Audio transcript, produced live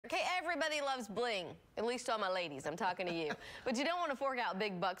Okay, everybody loves bling. At least all my ladies, I'm talking to you. But you don't want to fork out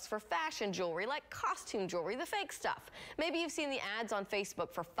big bucks for fashion jewelry, like costume jewelry, the fake stuff. Maybe you've seen the ads on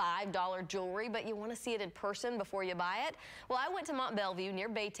Facebook for $5 jewelry, but you want to see it in person before you buy it. Well, I went to Mont Bellevue near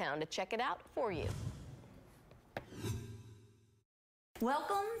Baytown to check it out for you.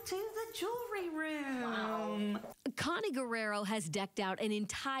 Welcome to the jewelry room. Wow. Connie Guerrero has decked out an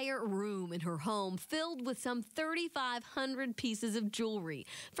entire room in her home filled with some 3,500 pieces of jewelry,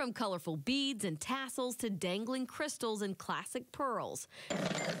 from colorful beads and tassels to dangling crystals and classic pearls.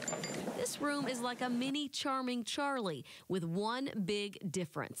 This room is like a mini Charming Charlie with one big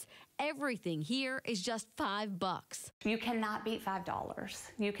difference. Everything here is just $5. You cannot beat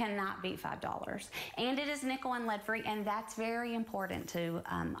 $5. You cannot beat $5. And it is nickel and lead free, and that's very important to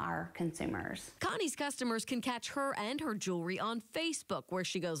our consumers. Connie's customers can catch her and her jewelry on Facebook, where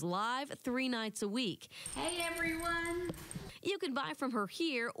she goes live 3 nights a week. Hey, everyone. You can buy from her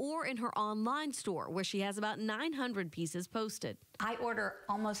here or in her online store, where she has about 900 pieces posted. I order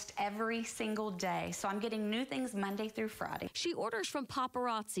almost every single day, so I'm getting new things Monday through Friday. She orders from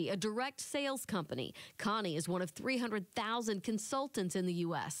Paparazzi, a direct sales company. Connie is one of 300,000 consultants in the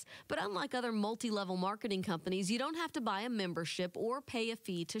U.S. But unlike other multi-level marketing companies, you don't have to buy a membership or pay a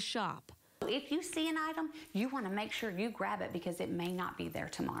fee to shop. If you see an item, you want to make sure you grab it because it may not be there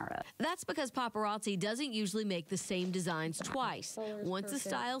tomorrow. That's because Paparazzi doesn't usually make the same designs twice. Once a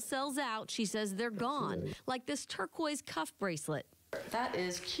style sells out, she says they're gone, like this turquoise cuff bracelet. That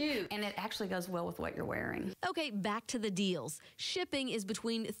is cute. And it actually goes well with what you're wearing. Okay, back to the deals. Shipping is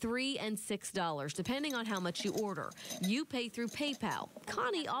between $3 and $6, depending on how much you order. You pay through PayPal.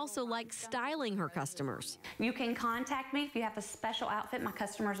 Connie also likes styling her customers. You can contact me if you have a special outfit. My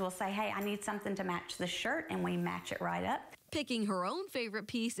customers will say, hey, I need something to match the shirt, and we match it right up. Picking her own favorite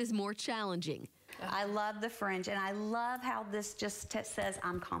piece is more challenging. I love the fringe, and I love how this just says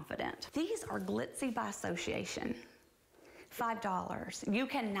I'm confident. These are glitzy by association. $5. You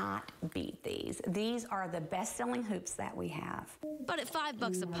cannot beat these. These are the best-selling hoops that we have. But at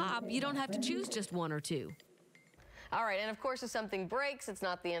 $5 a pop, you don't have to choose just one or two. All right, and of course, if something breaks, it's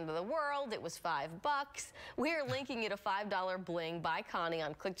not the end of the world. It was $5. We're linking you to $5 Bling by Connie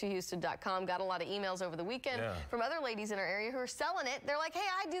on click2houston.com. Got a lot of emails over the weekend from other ladies in our area who are selling it. They're like, hey,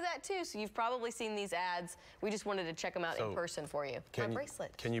 I do that too. So you've probably seen these ads. We just wanted to check them out in person for you. My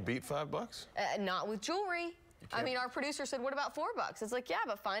bracelet. Can you beat $5? Not with jewelry. I mean, our producer said, what about $4? It's like, yeah,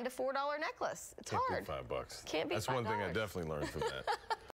 but find a $4 necklace. It's hard. Can't beat $5. Can't beat $5. That's one thing I definitely learned from that.